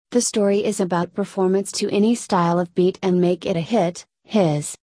The story is about performance to any style of beat and make it a hit.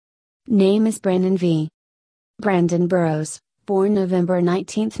 His name is Brandon V. Brandon Burrows, born November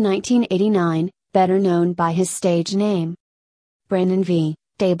 19, 1989, better known by his stage name Brandon V.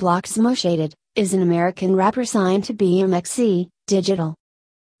 Dayblocksmoshaded, is an American rapper signed to BMXC Digital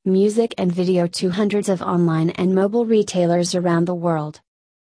Music and Video to hundreds of online and mobile retailers around the world.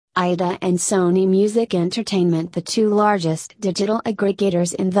 IDA and Sony Music Entertainment, the two largest digital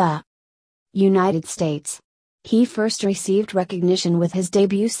aggregators in the United States. He first received recognition with his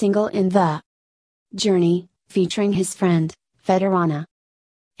debut single In the Journey, featuring his friend, Federana.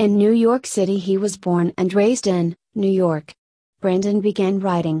 In New York City. He was born and raised in New York. Brandon began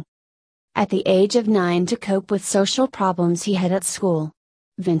writing at the age of 9 to cope with social problems he had at school.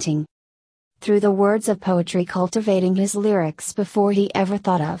 Venting through the words of poetry, cultivating his lyrics before he ever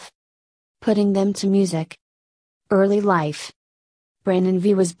thought of putting them to music. Early life. Brandon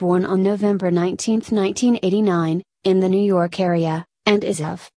V was born on November 19, 1989, in the New York area, and is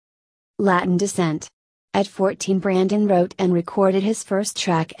of Latin descent. At 14, Brandon wrote and recorded his first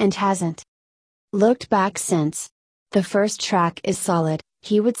track and hasn't looked back since. The first track is solid,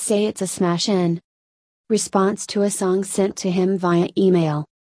 he would say it's a smash in response to a song sent to him via email.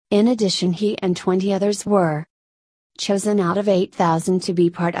 In addition, he and 20 others were chosen out of 8,000 to be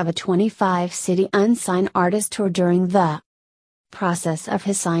part of a 25-city unsigned artist tour during the process of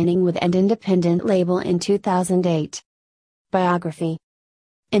his signing with an independent label in 2008. Biography.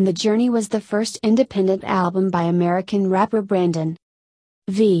 In the Journey was the first independent album by American rapper Brandon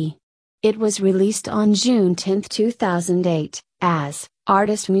V. It was released on June 10, 2008, as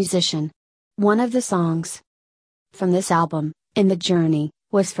artist-musician. One of the songs from this album, In the Journey,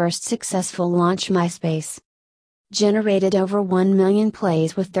 was first successful launch MySpace. Generated over 1 million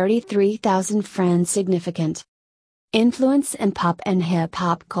plays with 33,000 friends. Significant influence in pop and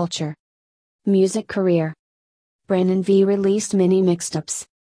hip-hop culture. Music career. Brandon V released many mixtapes.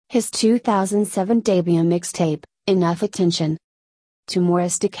 His 2007 debut mixtape, Enough Attention to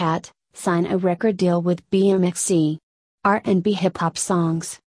Morris DeCat, signed a record deal with BMXC. R&B hip-hop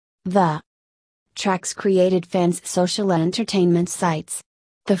songs. The tracks created fans' social entertainment sites.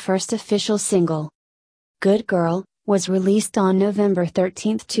 The first official single, Good Girl, was released on November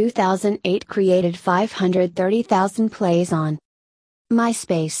 13, 2008, created 530,000 plays on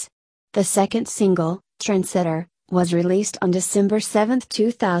MySpace. The second single, Trendsetter, was released on December 7,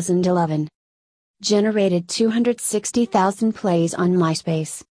 2011. Generated 260,000 plays on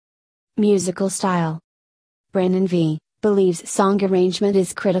MySpace. Musical style. Brandon V. believes song arrangement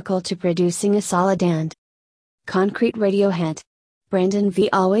is critical to producing a solid and concrete radio hit. Brandon V.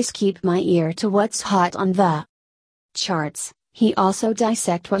 always keep my ear to what's hot on the charts. He also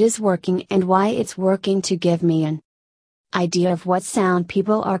dissect what is working and why it's working to give me an idea of what sound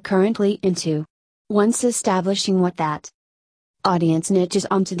people are currently into. Once establishing what that audience niche is,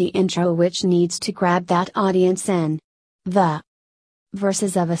 onto the intro, which needs to grab that audience in. The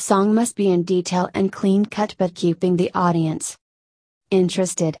verses of a song must be in detail and clean cut, but keeping the audience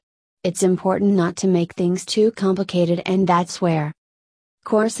interested. It's important not to make things too complicated, and that's where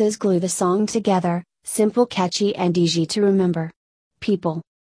choruses glue the song together, simple, catchy, and easy to remember. People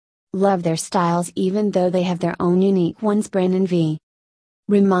love their styles even though they have their own unique ones. Brandon V.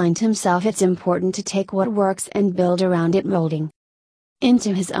 remind himself it's important to take what works and build around it, molding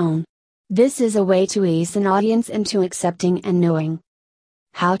into his own. This is a way to ease an audience into accepting and knowing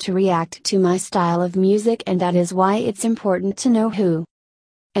how to react to my style of music, and that is why it's important to know who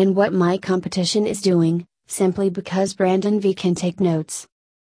and what my competition is doing, simply because Brandon V can take notes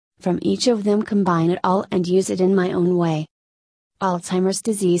from each of them, combine it all, and use it in my own way. Alzheimer's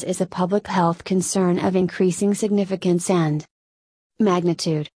disease is a public health concern of increasing significance and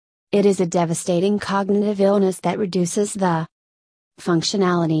magnitude. It is a devastating cognitive illness that reduces the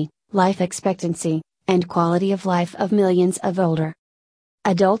functionality, life expectancy, and quality of life of millions of older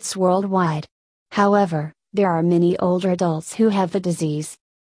adults worldwide. However, there are many older adults who have the disease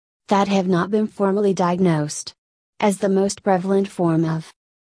that have not been formally diagnosed. As the most prevalent form of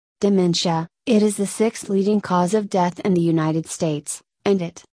dementia, it is the 6th leading cause of death in the United States, and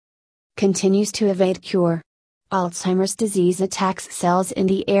it continues to evade cure. Alzheimer's disease attacks cells in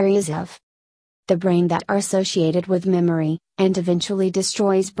the areas of the brain that are associated with memory, and eventually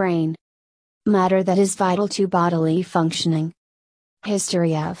destroys brain matter that is vital to bodily functioning.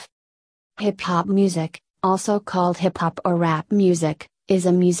 History of hip-hop music, also called hip-hop or rap music, is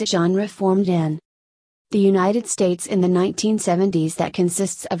a music genre formed in the United States in the 1970s that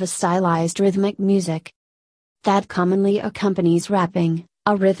consists of a stylized rhythmic music that commonly accompanies rapping,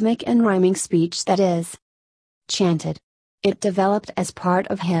 a rhythmic and rhyming speech that is chanted. It developed as part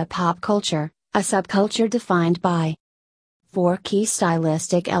of hip hop culture, a subculture defined by four key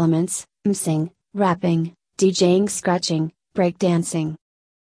stylistic elements: MCing, rapping, DJing, scratching, breakdancing,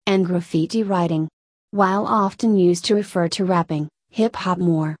 and graffiti writing. While often used to refer to rapping, hip hop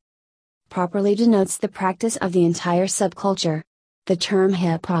more properly denotes the practice of the entire subculture. The term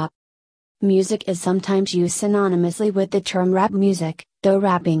hip hop music is sometimes used synonymously with the term rap music, though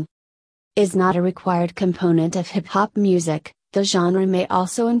rapping is not a required component of hip hop music. The genre may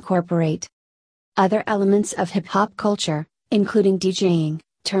also incorporate other elements of hip hop culture, including DJing,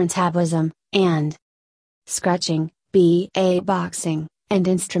 turntablism, and scratching, boxing, and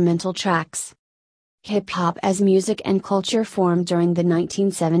instrumental tracks. Hip hop as music and culture formed during the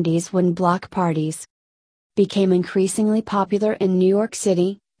 1970s when block parties became increasingly popular in New York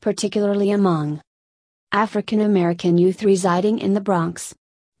City, particularly among African American youth residing in the Bronx.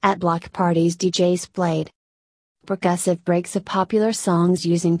 At block parties, DJs played percussive breaks of popular songs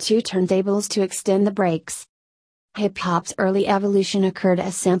using two turntables to extend the breaks. Hip hop's early evolution occurred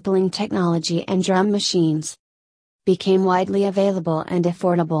as sampling technology and drum machines became widely available and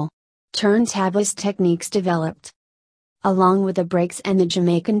affordable. Turntablist techniques developed along with the breaks, and the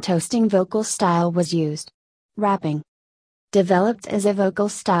Jamaican toasting vocal style was used. Rapping developed as a vocal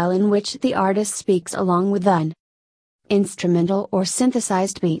style in which the artist speaks along with an instrumental or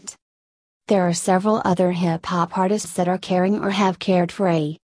synthesized beat. There are several other hip hop artists that are caring or have cared for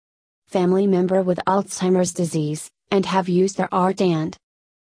a family member with Alzheimer's disease, and have used their art and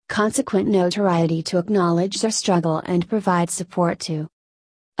consequent notoriety to acknowledge their struggle and provide support to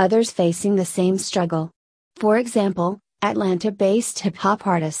others facing the same struggle. For example, Atlanta-based hip hop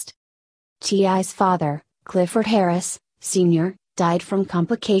artist T.I.'s father, Clifford Harris, Sr., died from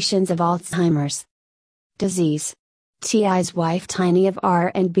complications of Alzheimer's disease. T.I.'s wife Tiny of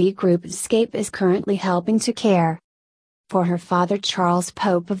R&B group Escape is currently helping to care for her father Charles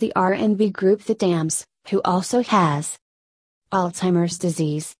Pope of the R&B group The Dams, who also has Alzheimer's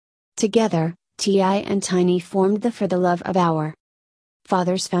disease. Together, T.I. and Tiny formed the For the Love of Our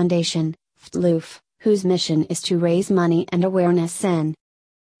Fathers Foundation, FLOOF, whose mission is to raise money and awareness in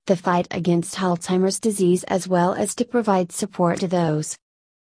the fight against Alzheimer's disease, as well as to provide support to those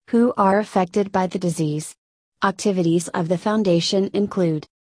who are affected by the disease. Activities of the foundation include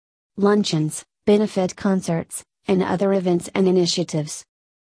luncheons, benefit concerts, and other events and initiatives.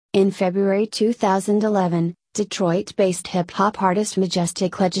 In February 2011, Detroit-based hip-hop artist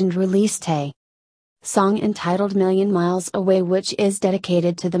Majestic Legend released a song entitled Million Miles Away, which is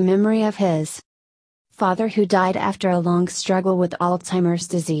dedicated to the memory of his father, who died after a long struggle with Alzheimer's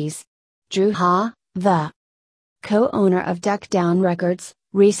disease. Dru Ha, the co-owner of Duck Down Records,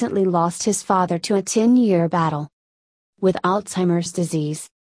 recently lost his father to a 10-year battle with Alzheimer's disease.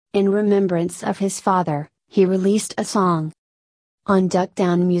 In remembrance of his father, he released a song on Duck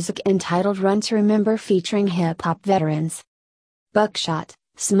Down Music entitled Run to Remember, featuring hip-hop veterans Buckshot,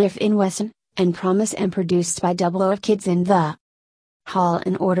 Smith & Wesson, and Promise, and produced by Double O of Kids in the Hall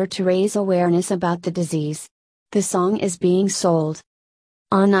in order to raise awareness about the disease. The song is being sold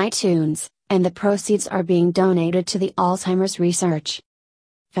on iTunes, and the proceeds are being donated to the Alzheimer's Research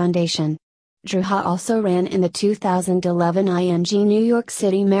Foundation. Dru Ha also ran in the 2011 ING New York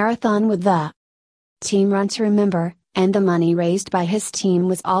City Marathon with the team Run to Remember, and the money raised by his team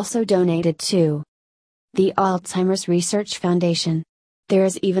was also donated to the Alzheimer's Research Foundation. There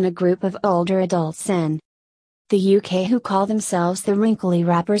is even a group of older adults in the UK who call themselves the Wrinkly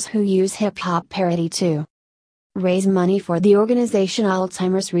Rappers, who use hip-hop parody to raise money for the organization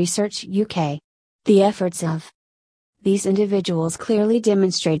Alzheimer's Research UK. The efforts of these individuals clearly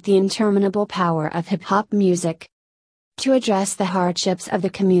demonstrate the interminable power of hip-hop music to address the hardships of the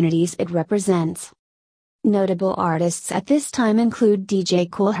communities it represents. Notable artists at this time include DJ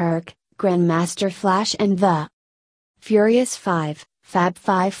Kool Herc, Grandmaster Flash and the Furious Five, Fab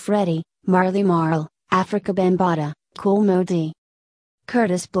Five Freddy, Marley Marl, Africa Bambaataa, Kool Moe Dee,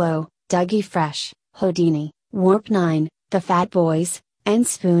 Curtis Blow, Dougie Fresh, Houdini, Warp 9, The Fat Boys, and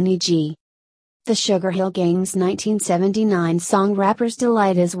Spoonie G. The Sugar Hill Gang's 1979 song Rapper's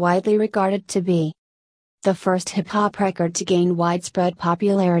Delight is widely regarded to be the first hip-hop record to gain widespread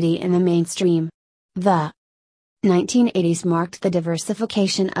popularity in the mainstream. The 1980s marked the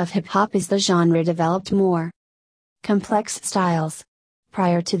diversification of hip-hop as the genre developed more complex styles.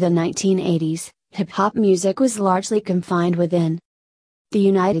 Prior to the 1980s, hip-hop music was largely confined within the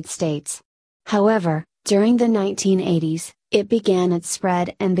United States. However, during the 1980s, it began its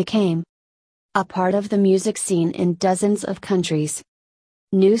spread and became a part of the music scene in dozens of countries.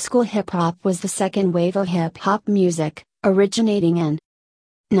 New School Hip Hop was the second wave of hip hop music, originating in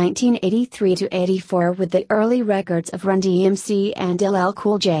 1983 to 84 with the early records of Run DMC and LL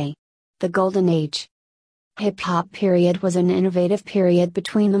Cool J. The Golden Age. Hip-hop period was an innovative period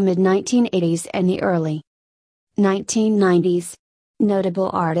between the mid-1980s and the early 1990s. Notable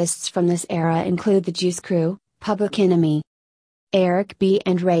artists from this era include the Juice Crew, Public Enemy, Eric B.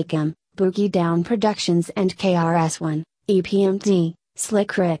 and Rakim, Boogie Down Productions and KRS-One, EPMD,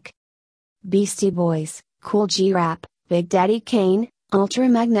 Slick Rick, Beastie Boys, Kool G Rap, Big Daddy Kane,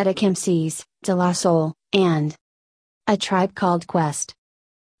 Ultramagnetic MCs, De La Soul, and A Tribe Called Quest.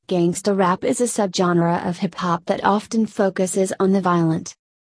 Gangsta rap is a subgenre of hip-hop that often focuses on the violent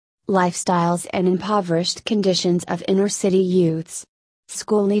lifestyles and impoverished conditions of inner-city youths.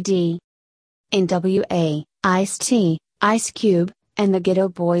 Schoolie D, NWA, Ice-T, Ice Cube, and the Ghetto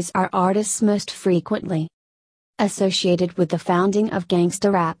Boys are artists most frequently associated with the founding of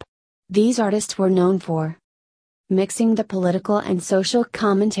gangsta rap. These artists were known for mixing the political and social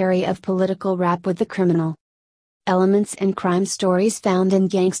commentary of political rap with the criminal elements and crime stories found in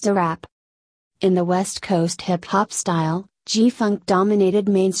gangsta rap. In the West Coast hip-hop style, G-Funk dominated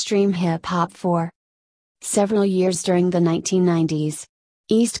mainstream hip-hop for several years during the 1990s.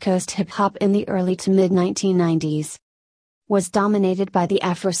 East Coast hip-hop in the early to mid-1990s was dominated by the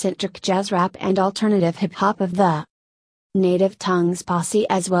Afrocentric jazz rap and alternative hip-hop of the Native Tongues Posse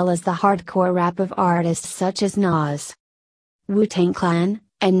as well as the hardcore rap of artists such as Nas, Wu-Tang Clan,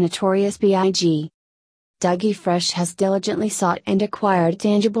 and Notorious B.I.G. Dougie Fresh has diligently sought and acquired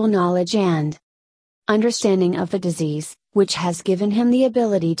tangible knowledge and understanding of the disease, which has given him the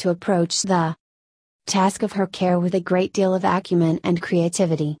ability to approach the task of her care with a great deal of acumen and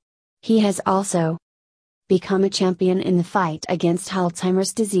creativity. He has also become a champion in the fight against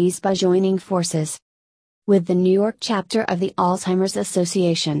Alzheimer's disease by joining forces with the New York chapter of the Alzheimer's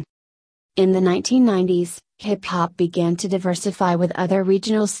Association. In the 1990s, hip-hop began to diversify with other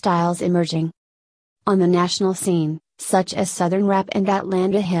regional styles emerging on the national scene, such as Southern rap and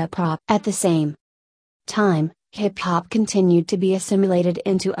Atlanta hip-hop. At the same time, hip-hop continued to be assimilated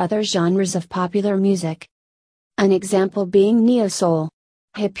into other genres of popular music. An example being neo-soul.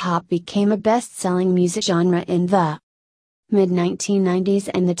 Hip-hop became a best-selling music genre in the mid-1990s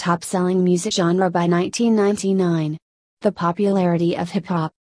and the top-selling music genre by 1999. The popularity of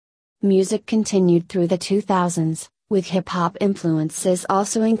hip-hop music continued through the 2000s, with hip-hop influences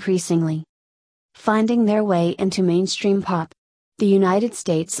also increasingly finding their way into mainstream pop. The United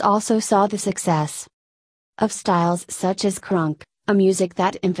States also saw the success of styles such as crunk, a music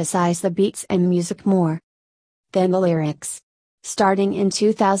that emphasized the beats and music more than the lyrics. Starting in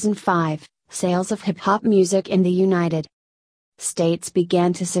 2005, sales of hip-hop music in the United States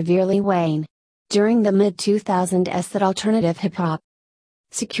began to severely wane. During the mid-2000s that alternative hip-hop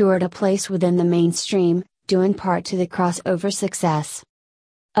secured a place within the mainstream, due in part to the crossover success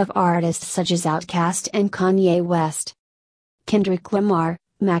of artists such as Outkast and Kanye West, Kendrick Lamar,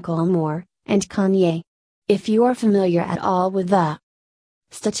 Macklemore, and Kanye. If you are familiar at all with the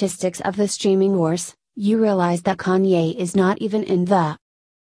statistics of the streaming wars, you realize that Kanye is not even in the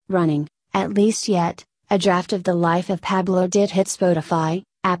running, at least yet. A draft of The Life of Pablo did hit Spotify,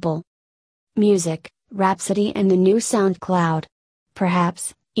 Apple Music, Rhapsody and the new SoundCloud.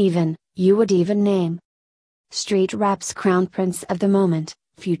 Perhaps, even, you would even name street rap's crown prince of the moment,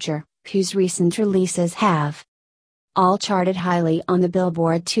 Future, whose recent releases have all charted highly on the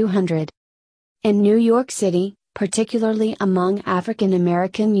Billboard 200. In New York City, particularly among African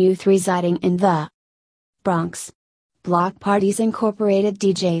American youth residing in the Bronx, block parties incorporated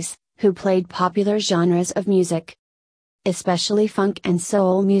DJs who played popular genres of music, especially funk and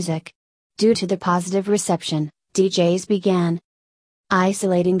soul music. Due to the positive reception, DJs began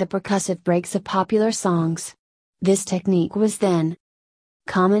isolating the percussive breaks of popular songs. This technique was then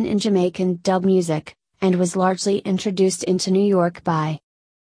common in Jamaican dub music, and was largely introduced into New York by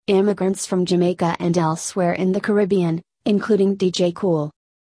immigrants from Jamaica and elsewhere in the Caribbean, including DJ Kool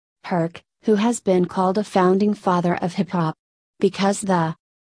Herc, who has been called a founding father of hip-hop. Because the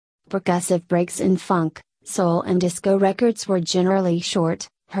percussive breaks in funk, soul and disco records were generally short,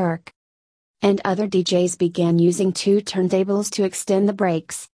 Herc and other DJs began using two turntables to extend the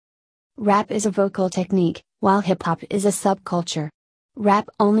breaks. Rap is a vocal technique, while hip-hop is a subculture. Rap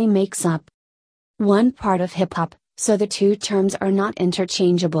only makes up one part of hip-hop, so the two terms are not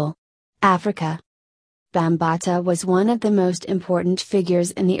interchangeable. Africa Bambaataa was one of the most important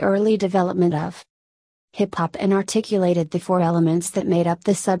figures in the early development of hip-hop and articulated the four elements that made up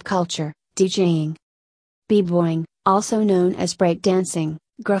the subculture: DJing, b-boying, also known as breakdancing,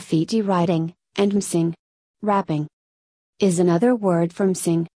 graffiti writing, and msing. Rapping is another word for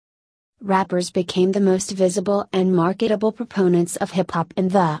msing. rappers became the most visible and marketable proponents of hip-hop in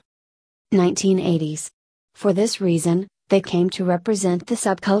the 1980s. For this reason, they came to represent the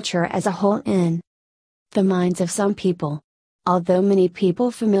subculture as a whole in the minds of some people. Although many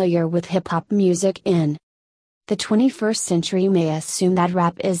people familiar with hip-hop music in the 21st century may assume that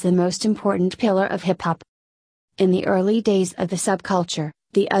rap is the most important pillar of hip-hop. In the early days of the subculture,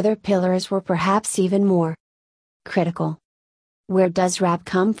 the other pillars were perhaps even more critical. Where does rap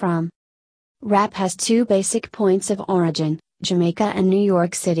come from? Rap has two basic points of origin, Jamaica and New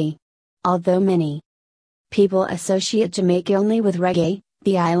York City. Although many people associate Jamaica only with reggae,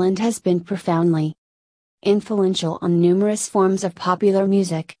 the island has been profoundly influential on numerous forms of popular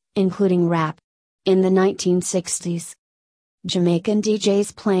music, including rap. In the 1960s, Jamaican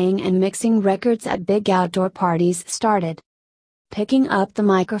DJs playing and mixing records at big outdoor parties started picking up the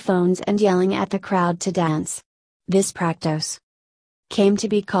microphones and yelling at the crowd to dance. This practice came to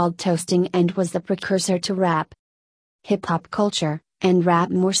be called toasting and was the precursor to rap. Hip-hop culture, and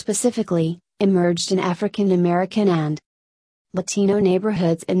rap more specifically, emerged in African American and Latino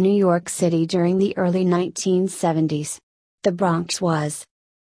neighborhoods in New York City during the early 1970s. The Bronx was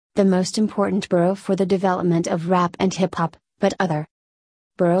the most important borough for the development of rap and hip-hop, but other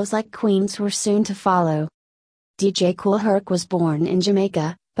boroughs like Queens were soon to follow. DJ Kool Herc was born in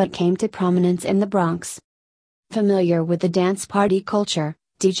Jamaica, but came to prominence in the Bronx. Familiar with the dance party culture,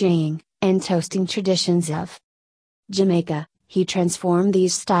 DJing, and toasting traditions of Jamaica, he transformed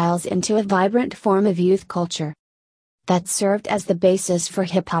these styles into a vibrant form of youth culture that served as the basis for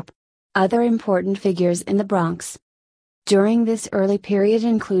hip-hop. Other important figures in the Bronx during this early period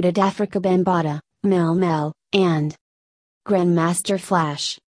included Afrika Bambaataa, Mel Mel, and Grandmaster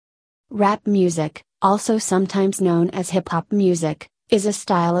Flash. Rap music, also sometimes known as hip-hop music, is a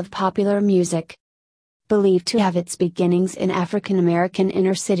style of popular music believed to have its beginnings in African American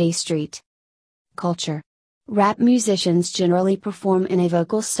inner-city street culture. Rap musicians generally perform in a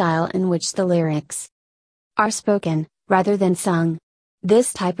vocal style in which the lyrics are spoken, rather than sung.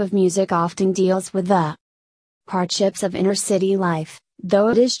 This type of music often deals with the hardships of inner-city life, though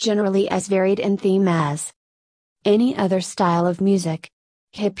it is generally as varied in theme as any other style of music.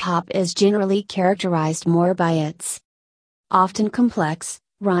 Hip-hop is generally characterized more by its often complex,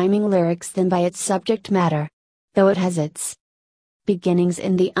 rhyming lyrics than by its subject matter. Though it has its beginnings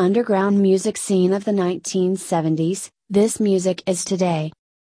in the underground music scene of the 1970s, this music is today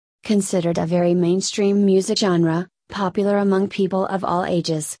considered a very mainstream music genre, popular among people of all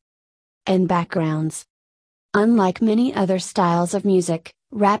ages and backgrounds. Unlike many other styles of music,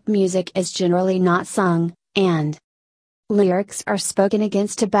 rap music is generally not sung, and lyrics are spoken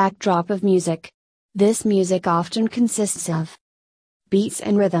against a backdrop of music. This music often consists of beats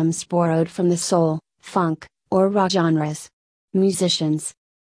and rhythms borrowed from the soul, funk, or rock genres. Musicians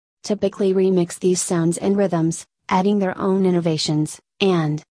typically remix these sounds and rhythms, adding their own innovations,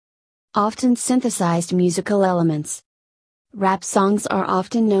 and often synthesized musical elements. Rap songs are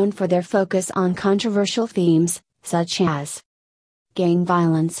often known for their focus on controversial themes, such as gang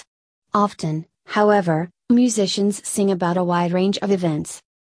violence. Often, however, musicians sing about a wide range of events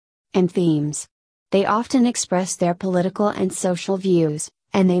and themes. They often express their political and social views,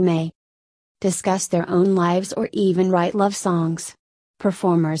 and they may discuss their own lives or even write love songs.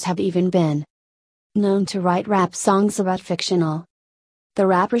 Performers have even been known to write rap songs about fictional the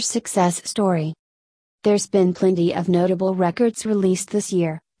rapper's success story. There's been plenty of notable records released this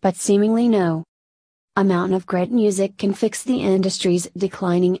year, but seemingly no amount of great music can fix the industry's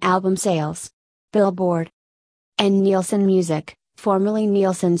declining album sales. Billboard and Nielsen Music, formerly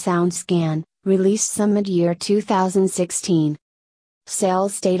Nielsen SoundScan, released some mid-year 2016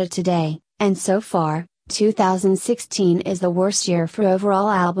 sales data today, and so far, 2016 is the worst year for overall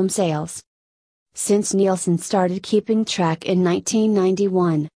album sales since Nielsen started keeping track in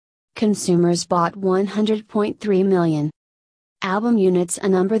 1991. Consumers bought 100.3 million album units, a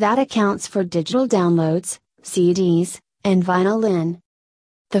number that accounts for digital downloads, CDs, and vinyl in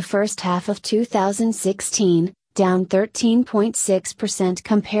the first half of 2016, down 13.6%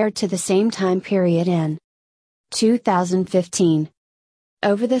 compared to the same time period in 2015.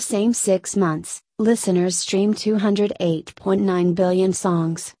 Over the same 6 months, listeners streamed 208.9 billion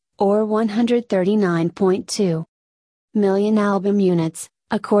songs, or 139.2 million album units,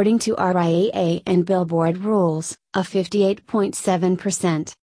 according to RIAA and Billboard rules, a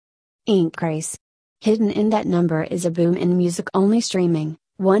 58.7% increase. Hidden in that number is a boom in music-only streaming,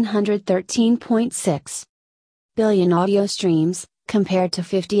 113.6 billion audio streams, compared to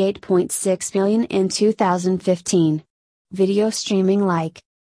 58.6 billion in 2015. Video streaming like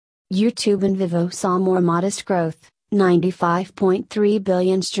YouTube and Vivo saw more modest growth, 95.3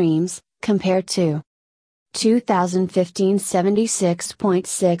 billion streams, compared to 2015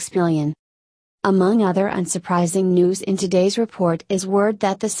 76.6 billion. Among other unsurprising news in today's report is word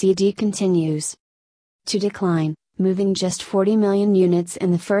that the CD continues to decline, moving just 40 million units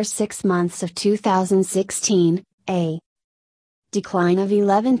in the first 6 months of 2016, a decline of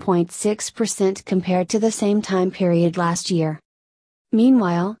 11.6% compared to the same time period last year.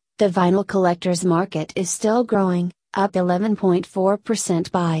 Meanwhile, the vinyl collector's market is still growing, up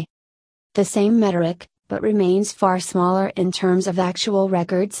 11.4% by the same metric, but remains far smaller in terms of actual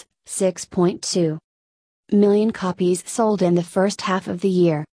records, 6.2 million copies sold in the first half of the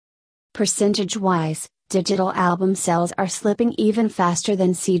year. Percentage-wise, digital album sales are slipping even faster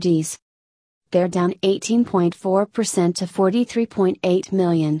than CDs. They're down 18.4% to 43.8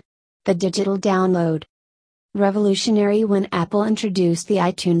 million. The digital download, revolutionary when Apple introduced the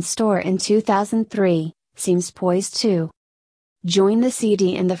iTunes Store in 2003, seems poised to join the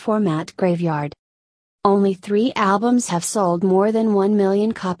CD in the format graveyard. Only 3 albums have sold more than 1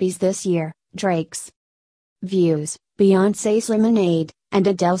 million copies this year: Drake's Views, Beyoncé's Lemonade, and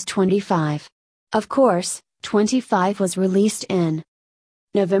Adele's 25. Of course, 25 was released in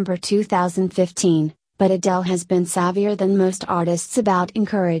November 2015, but Adele has been savvier than most artists about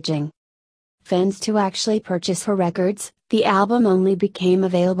encouraging fans to actually purchase her records. The album only became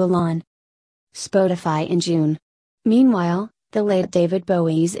available on Spotify in June. Meanwhile, the late David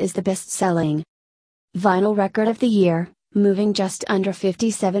Bowie's is the best-selling vinyl record of the year, moving just under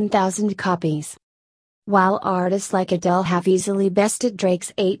 57,000 copies. While artists like Adele have easily bested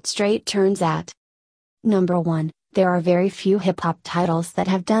Drake's 8 straight turns at number 1, there are very few hip-hop titles that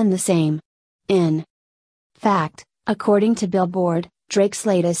have done the same. In fact, according to Billboard, Drake's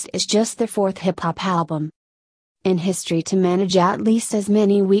latest is just the 4th hip-hop album in history to manage at least as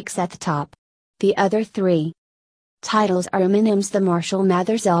many weeks at the top. The other 3 titles are Eminem's The Marshall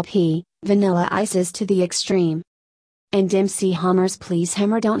Mathers LP, Vanilla Ice's To the Extreme, and MC Hammer's Please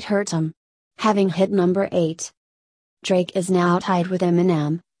Hammer Don't Hurt 'Em, having hit number 8. Drake is now tied with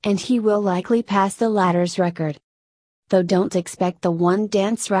Eminem, and he will likely pass the latter's record. Though don't expect the one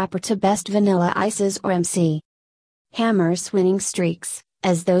dance rapper to best Vanilla Ice's or MC Hammer's winning streaks,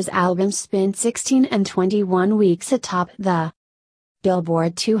 as those albums spent 16 and 21 weeks atop the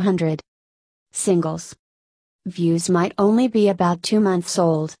Billboard 200 singles. Views might only be about 2 months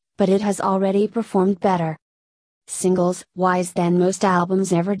old, but it has already performed better singles-wise than most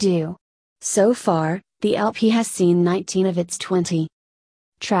albums ever do. So far, the LP has seen 19 of its 20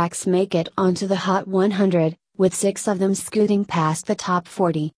 tracks make it onto the Hot 100, with 6 of them scooting past the top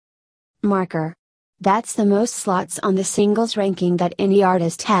 40 marker. That's the most slots on the singles ranking that any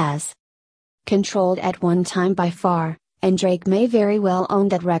artist has controlled at one time by far, and Drake may very well own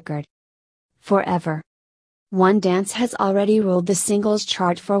that record forever. One Dance has already ruled the singles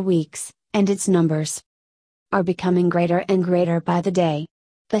chart for weeks, and its numbers are becoming greater and greater by the day.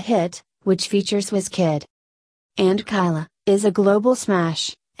 The hit, which features Wizkid and Kyla, is a global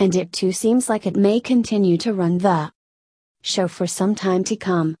smash, and it too seems like it may continue to run the show for some time to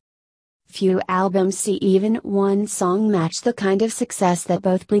come. Few albums see even one song match the kind of success that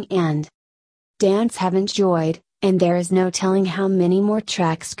both Bling and Dance have enjoyed, and there is no telling how many more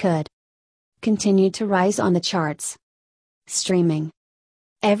tracks could continue to rise on the charts. Streaming.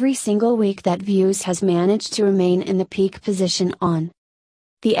 Every single week that Views has managed to remain in the peak position on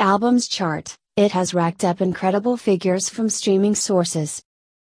the album's chart, it has racked up incredible figures from streaming sources.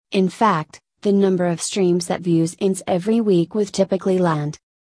 In fact, the number of streams that Views ends every week would typically land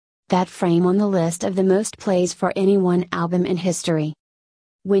that frame on the list of the most plays for any one album in history.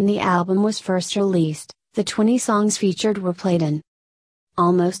 When the album was first released, the 20 songs featured were played an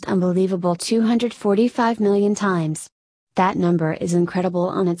almost unbelievable 245 million times. That number is incredible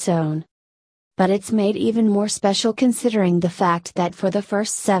on its own. But it's made even more special considering the fact that for the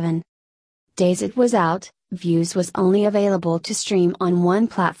first 7 days it was out, Views was only available to stream on one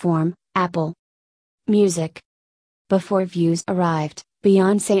platform, Apple Music. Before Views arrived,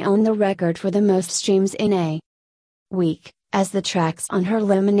 Beyoncé owned the record for the most streams in a week, as the tracks on her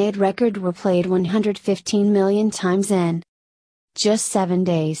Lemonade record were played 115 million times in just 7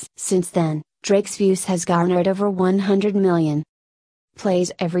 days. Since then, Drake's Views has garnered over 100 million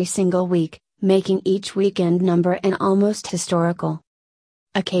plays every single week, making each weekend number an almost historical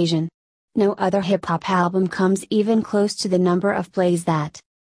occasion. No other hip-hop album comes even close to the number of plays that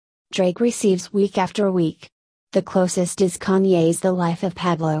Drake receives week after week. The closest is Kanye's The Life of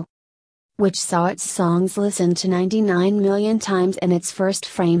Pablo, which saw its songs listened to 99 million times in its first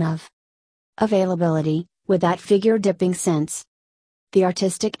frame of availability, with that figure dipping since. The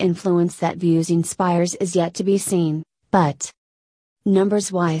artistic influence that Views inspires is yet to be seen, but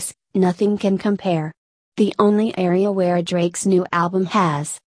numbers-wise, Nothing can compare. The only area where Drake's new album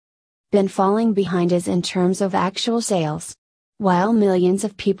has been falling behind is in terms of actual sales. While millions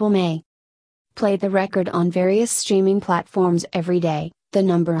of people may play the record on various streaming platforms every day, the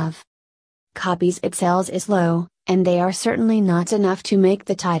number of copies it sells is low, and they are certainly not enough to make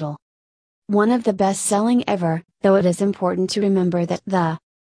the title one of the best selling ever, though it is important to remember that the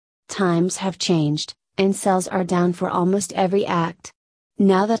times have changed, and sales are down for almost every act.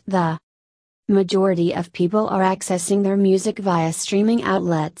 Now that the majority of people are accessing their music via streaming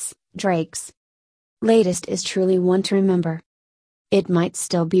outlets, Drake's latest is truly one to remember. It might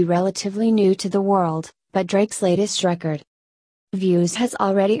still be relatively new to the world, but Drake's latest record, Views, has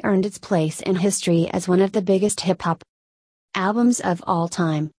already earned its place in history as one of the biggest hip-hop albums of all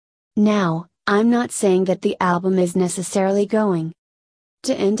time. Now, I'm not saying that the album is necessarily going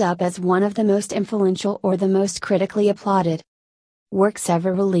to end up as one of the most influential or the most critically applauded works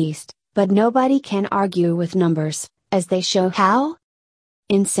ever released, but nobody can argue with numbers, as they show how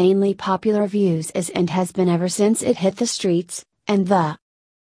insanely popular Views is and has been ever since it hit the streets and the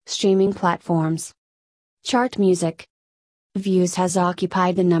streaming platforms. Chart music. Views has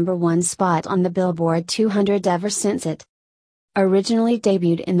occupied the number one spot on the Billboard 200 ever since it originally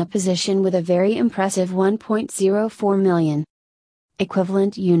debuted in the position with a very impressive 1.04 million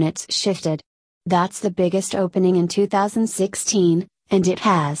equivalent units shifted. That's the biggest opening in 2016, and it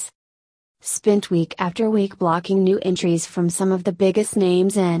has spent week after week blocking new entries from some of the biggest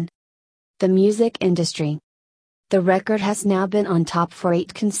names in the music industry. The record has now been on top for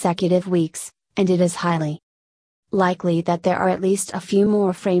 8 consecutive weeks, and it is highly likely that there are at least a few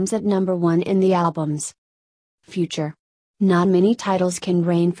more frames at number one in the album's future. Not many titles can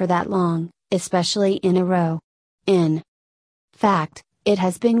reign for that long, especially in a row. In fact, it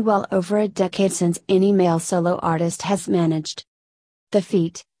has been well over a decade since any male solo artist has managed the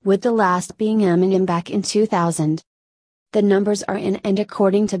feat, with the last being Eminem back in 2000. The numbers are in, and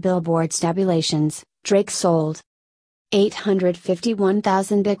according to Billboard's tabulations, Drake sold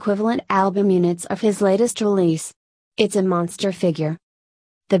 851,000 equivalent album units of his latest release. It's a monster figure.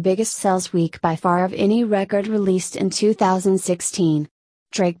 The biggest sales week by far of any record released in 2016.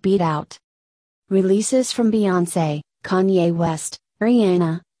 Drake beat out releases from Beyoncé, Kanye West,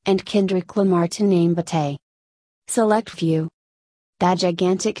 Rihanna, and Kendrick Lamar to name but a select few. That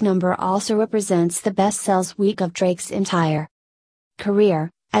gigantic number also represents the best sales week of Drake's entire career,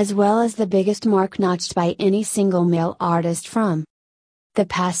 as well as the biggest mark notched by any single male artist from the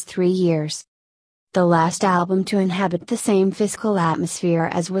past 3 years. The last album to inhabit the same fiscal atmosphere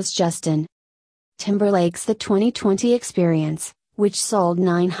as was Justin Timberlake's The 2020 Experience, which sold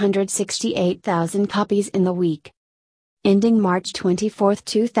 968,000 copies in the week ending March 24,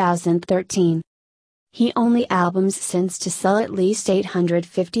 2013. He only albums since to sell at least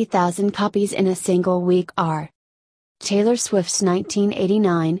 850,000 copies in a single week are Taylor Swift's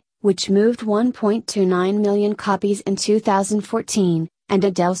 1989, which moved 1.29 million copies in 2014, and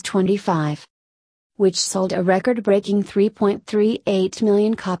Adele's 25, which sold a record-breaking 3.38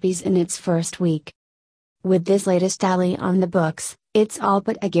 million copies in its first week. With this latest tally on the books, it's all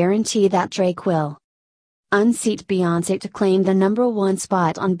but a guarantee that Drake will unseat Beyoncé to claim the number one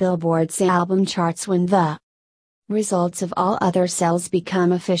spot on Billboard's album charts when the results of all other sales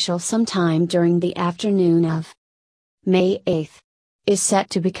become official sometime during the afternoon of May 8. Is set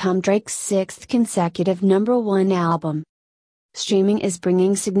to become Drake's 6th consecutive number one album. Streaming is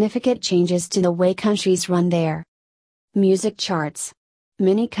bringing significant changes to the way countries run their music charts.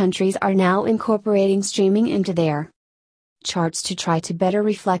 Many countries are now incorporating streaming into their charts to try to better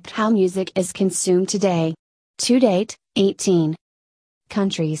reflect how music is consumed today. To date, 18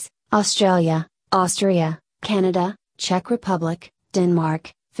 countries: Australia, Austria, Canada, Czech Republic,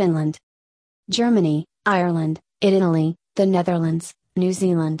 Denmark, Finland, Germany, Ireland, Italy, the Netherlands, New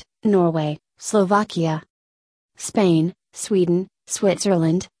Zealand, Norway, Slovakia, Spain, Sweden,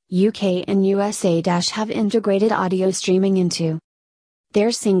 Switzerland, UK and USA have integrated audio streaming into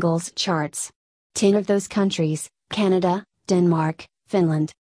their singles charts. 10 of those countries, Canada, Denmark,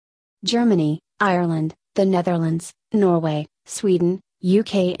 Finland, Germany, Ireland, the Netherlands, Norway, Sweden,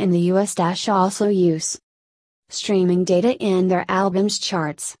 UK and the US also use streaming data in their albums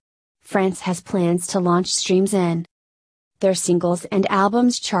charts. France has plans to launch streams in their singles and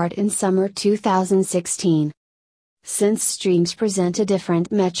albums chart in summer 2016. Since streams present a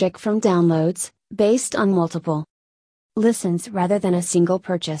different metric from downloads, based on multiple listens rather than a single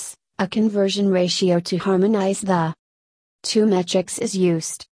purchase, a conversion ratio to harmonize the two metrics is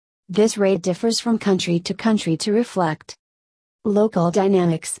used. This rate differs from country to country to reflect local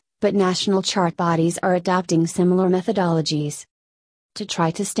dynamics, but national chart bodies are adopting similar methodologies. to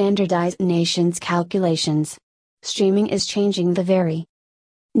try to standardize nation's calculations. Streaming is changing the very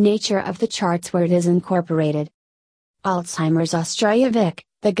nature of the charts where it is incorporated. Alzheimer's Australia Vic,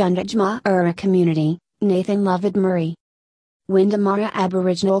 the Gunditjmara community, Nathan Lovett Murray. Windamara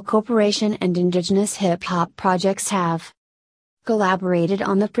Aboriginal Corporation and Indigenous Hip Hop projects have collaborated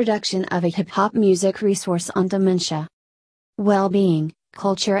on the production of a hip hop music resource on dementia, well-being,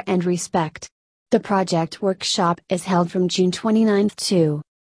 culture and respect. The project workshop is held from June 29 to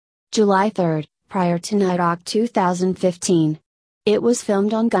July 3, prior to NIDOC 2015. It was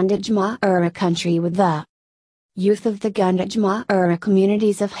filmed on Gunditjmara country with the youth of the Gunditjmara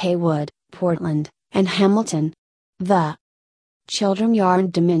communities of Haywood, Portland, and Hamilton. The children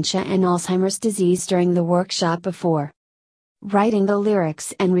learned dementia and Alzheimer's disease during the workshop before writing the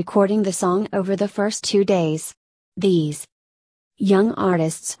lyrics and recording the song over the first 2 days. These young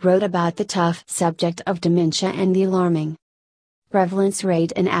artists wrote about the tough subject of dementia and the alarming prevalence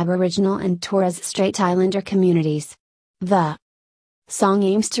rate in Aboriginal and Torres Strait Islander communities. The song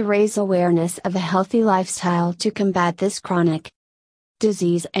aims to raise awareness of a healthy lifestyle to combat this chronic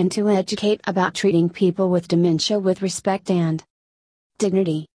disease and to educate about treating people with dementia with respect and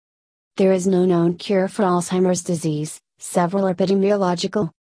dignity. There is no known cure for Alzheimer's disease. Several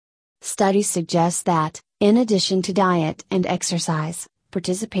epidemiological studies suggest that, in addition to diet and exercise,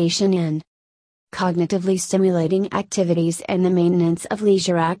 participation in cognitively stimulating activities and the maintenance of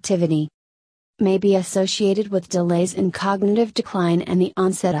leisure activity may be associated with delays in cognitive decline and the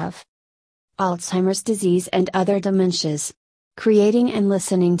onset of Alzheimer's disease and other dementias. Creating and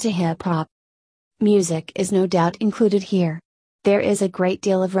listening to hip hop music is no doubt included here. There is a great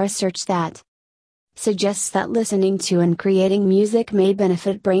deal of research that suggests that listening to and creating music may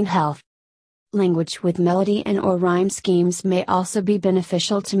benefit brain health. Language with melody and/or rhyme schemes may also be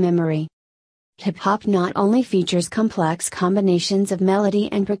beneficial to memory. Hip hop not only features complex combinations of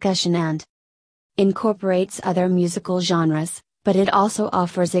melody and percussion and incorporates other musical genres, but it also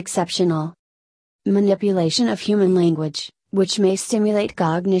offers exceptional manipulation of human language, which may stimulate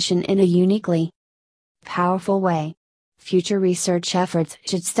cognition in a uniquely powerful way. Future research efforts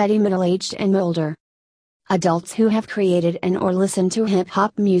should study middle-aged and older adults who have created and/or listened to hip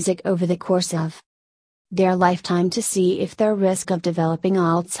hop music over the course of their lifetime to see if their risk of developing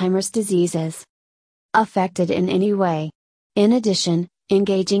Alzheimer's disease is affected in any way. In addition,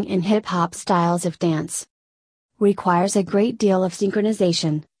 engaging in hip hop styles of dance requires a great deal of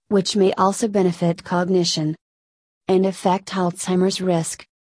synchronization, which may also benefit cognition and affect Alzheimer's risk.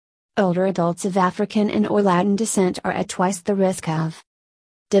 Older adults of African and/or Latin descent are at twice the risk of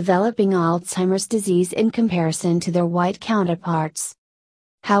developing Alzheimer's disease in comparison to their white counterparts.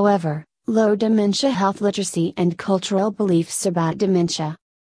 However, low dementia health literacy and cultural beliefs about dementia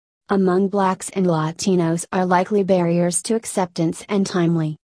among Blacks and Latinos are likely barriers to acceptance and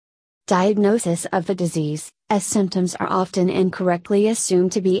timely diagnosis of the disease, as symptoms are often incorrectly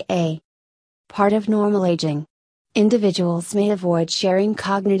assumed to be a part of normal aging. Individuals may avoid sharing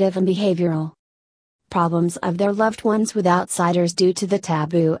cognitive and behavioral problems of their loved ones with outsiders due to the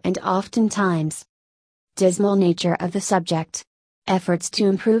taboo and oftentimes dismal nature of the subject. Efforts to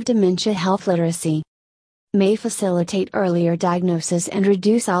improve dementia health literacy may facilitate earlier diagnosis and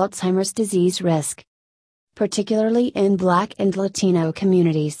reduce Alzheimer's disease risk, particularly in Black and Latino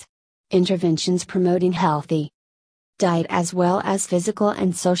communities. Interventions promoting healthy diet as well as physical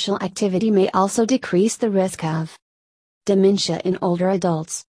and social activity may also decrease the risk of dementia in older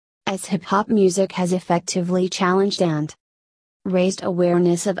adults, as hip hop music has effectively challenged and raised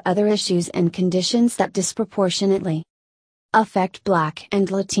awareness of other issues and conditions that disproportionately affect Black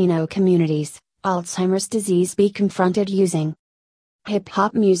and Latino communities. Alzheimer's disease be confronted using hip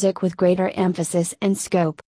hop music with greater emphasis and scope.